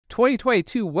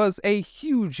2022 was a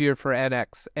huge year for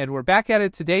NX, and we're back at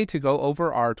it today to go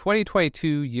over our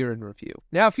 2022 year in review.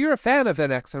 Now, if you're a fan of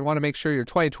NX and want to make sure your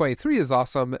 2023 is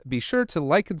awesome, be sure to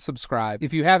like and subscribe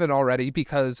if you haven't already,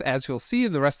 because as you'll see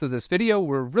in the rest of this video,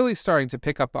 we're really starting to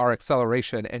pick up our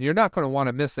acceleration, and you're not going to want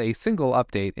to miss a single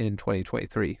update in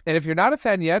 2023. And if you're not a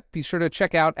fan yet, be sure to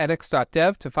check out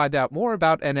nx.dev to find out more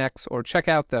about NX, or check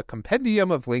out the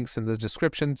compendium of links in the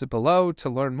descriptions below to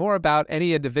learn more about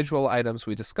any individual items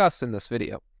we discuss in this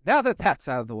video. Now that that's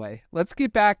out of the way, let's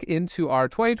get back into our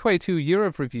 2022 year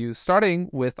of review, starting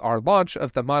with our launch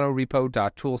of the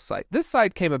monorepo.tools site. This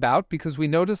site came about because we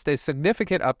noticed a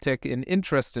significant uptick in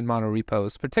interest in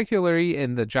monorepos, particularly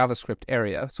in the JavaScript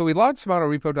area. So we launched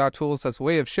monorepo.tools as a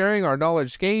way of sharing our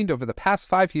knowledge gained over the past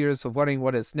 5 years of running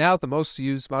what is now the most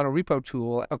used monorepo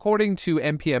tool, according to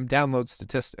NPM download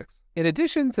statistics. In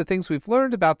addition to things we've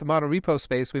learned about the monorepo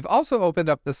space, we've also opened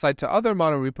up the site to other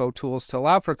monorepo tools to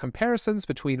allow for comparisons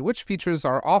between which features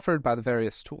are offered by the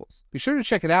various tools. Be sure to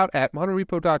check it out at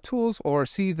monorepo.tools or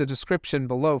see the description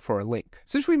below for a link.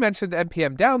 Since we mentioned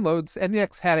NPM downloads,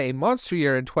 NX had a monster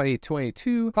year in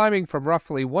 2022, climbing from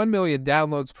roughly 1 million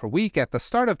downloads per week at the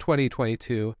start of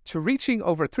 2022 to reaching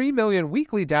over 3 million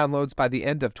weekly downloads by the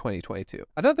end of 2022.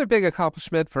 Another big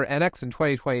accomplishment for NX in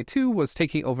 2022 was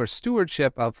taking over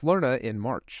stewardship of Lerna in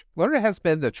March. Lerna has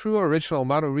been the true original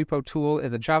monorepo tool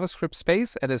in the JavaScript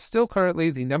space and is still currently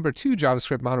the number 2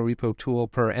 JavaScript monorepo tool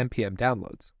per NPM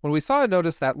downloads. When we saw and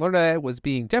noticed that Lerna was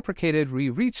being deprecated, we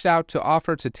reached out to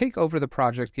offer to take over the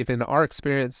project given our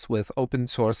experience with open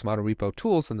source monorepo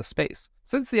tools in the space.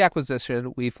 Since the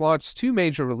acquisition, we've launched 2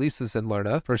 major releases in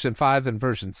Lerna, version 5 and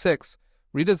version 6,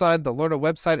 redesigned the Lerna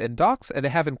website and docs, and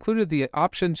have included the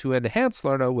option to enhance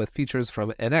Lerna with features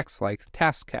from NX like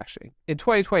task caching. In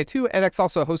 2022, NX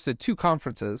also hosted 2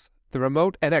 conferences, the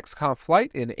remote NXConf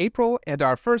Flight in April, and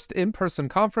our first in-person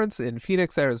conference in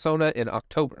Phoenix, Arizona in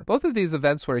October. Both of these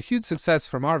events were a huge success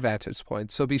from our vantage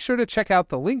point, so be sure to check out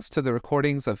the links to the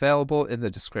recordings available in the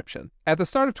description. At the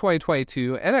start of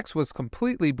 2022, NX was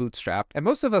completely bootstrapped, and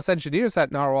most of us engineers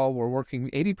at Narwhal were working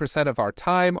 80% of our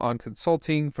time on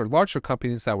consulting for larger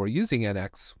companies that were using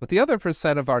NX, with the other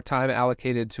percent of our time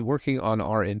allocated to working on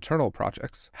our internal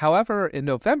projects. However, in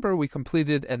November, we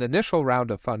completed an initial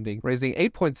round of funding, raising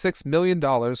 $8.6 million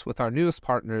with our newest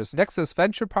partners, Nexus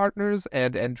Venture Partners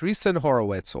and Andreessen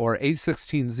Horowitz, or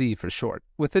A16Z for short.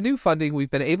 With the new funding,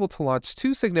 we've been able to launch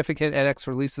 2 significant NX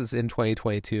releases in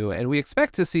 2022, and we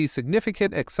expect to see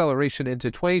significant acceleration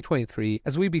into 2023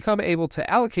 as we become able to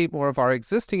allocate more of our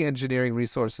existing engineering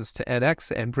resources to NX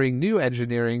and bring new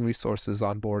engineering resources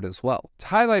on board as well. To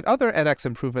highlight other NX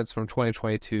improvements from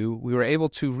 2022, we were able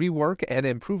to rework and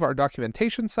improve our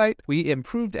documentation site. We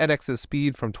improved NX's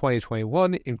speed from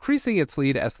 2021, increasing its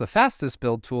lead as the fastest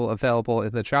build tool available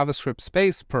in the JavaScript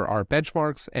space per our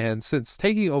benchmarks, and since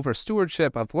taking over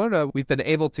stewardship of Lerna, we've been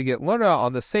able to get Lerna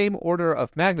on the same order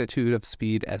of magnitude of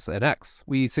speed as NX.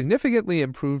 We significantly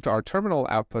improved our terminal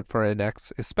output for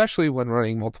NX, especially when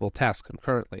running multiple tasks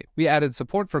concurrently. We added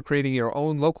support for creating your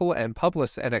own local and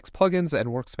published NX plugins and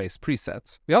workspace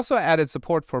presets. We also added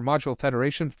support for module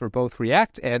federation for both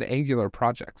React and Angular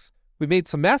projects. We made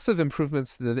some massive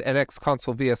improvements to the NX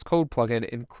Console VS Code plugin,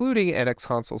 including NX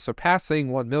Console surpassing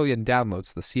 1 million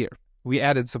downloads this year. We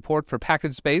added support for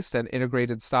package-based and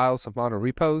integrated styles of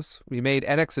monorepos. We made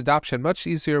NX adoption much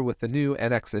easier with the new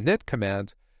NX init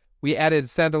command. We added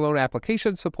standalone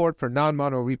application support for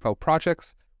non-monorepo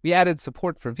projects. We added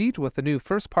support for Vite with the new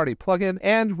first-party plugin,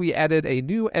 and we added a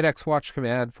new NX watch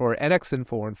command for NX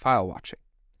info and file watching.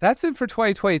 That's it for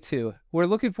 2022. We're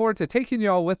looking forward to taking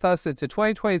y'all with us into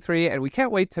 2023, and we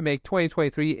can't wait to make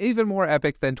 2023 even more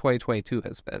epic than 2022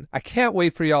 has been. I can't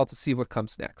wait for y'all to see what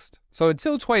comes next. So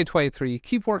until 2023,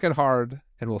 keep working hard,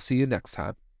 and we'll see you next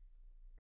time.